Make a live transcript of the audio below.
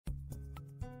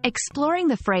Exploring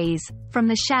the phrase, from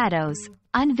the shadows,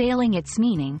 unveiling its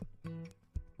meaning.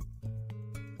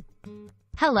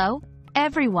 Hello,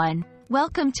 everyone.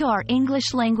 Welcome to our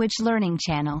English language learning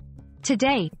channel.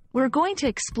 Today, we're going to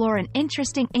explore an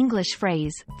interesting English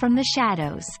phrase, from the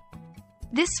shadows.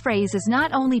 This phrase is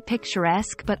not only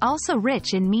picturesque but also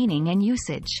rich in meaning and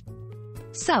usage.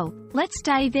 So, let's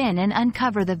dive in and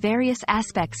uncover the various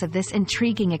aspects of this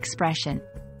intriguing expression.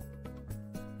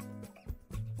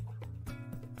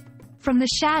 From the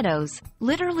shadows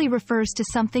literally refers to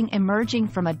something emerging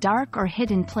from a dark or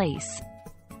hidden place.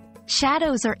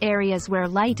 Shadows are areas where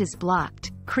light is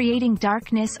blocked, creating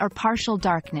darkness or partial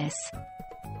darkness.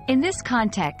 In this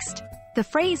context, the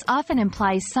phrase often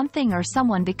implies something or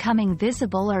someone becoming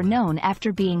visible or known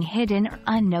after being hidden or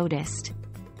unnoticed.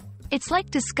 It's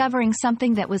like discovering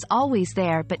something that was always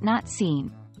there but not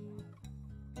seen.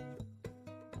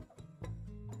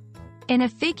 In a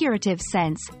figurative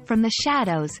sense, from the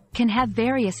shadows can have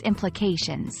various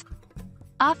implications.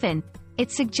 Often,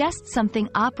 it suggests something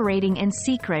operating in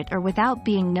secret or without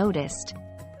being noticed,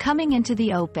 coming into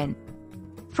the open.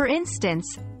 For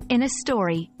instance, in a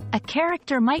story, a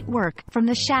character might work from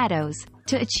the shadows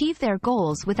to achieve their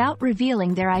goals without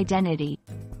revealing their identity.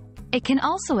 It can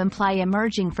also imply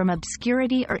emerging from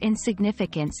obscurity or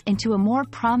insignificance into a more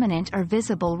prominent or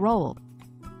visible role.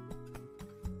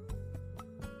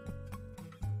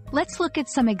 Let's look at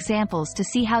some examples to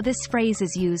see how this phrase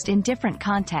is used in different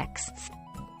contexts.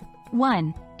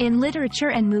 1. In literature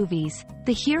and movies,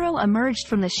 the hero emerged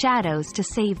from the shadows to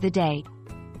save the day.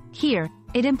 Here,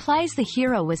 it implies the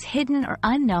hero was hidden or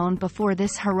unknown before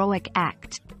this heroic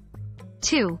act.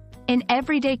 2. In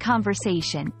everyday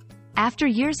conversation, after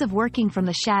years of working from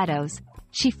the shadows,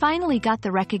 she finally got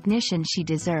the recognition she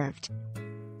deserved.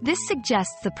 This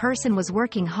suggests the person was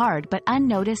working hard but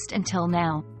unnoticed until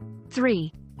now.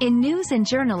 3. In news and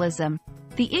journalism,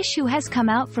 the issue has come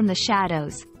out from the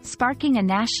shadows, sparking a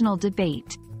national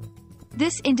debate.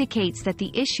 This indicates that the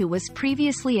issue was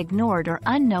previously ignored or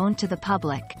unknown to the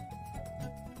public.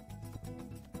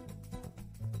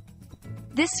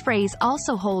 This phrase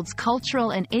also holds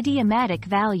cultural and idiomatic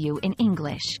value in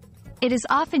English. It is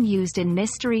often used in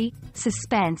mystery,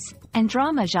 suspense, and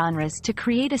drama genres to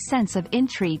create a sense of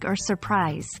intrigue or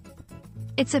surprise.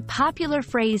 It's a popular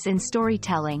phrase in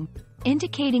storytelling,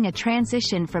 indicating a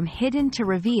transition from hidden to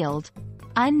revealed,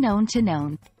 unknown to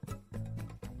known.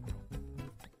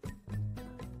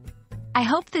 I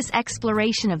hope this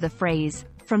exploration of the phrase,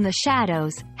 from the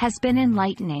shadows, has been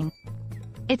enlightening.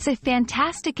 It's a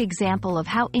fantastic example of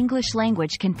how English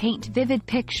language can paint vivid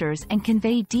pictures and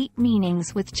convey deep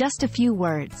meanings with just a few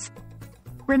words.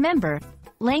 Remember,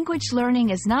 language learning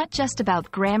is not just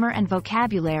about grammar and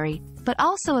vocabulary, but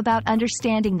also about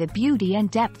understanding the beauty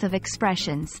and depth of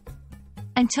expressions.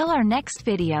 Until our next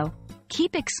video,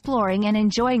 keep exploring and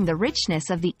enjoying the richness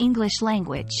of the English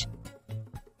language.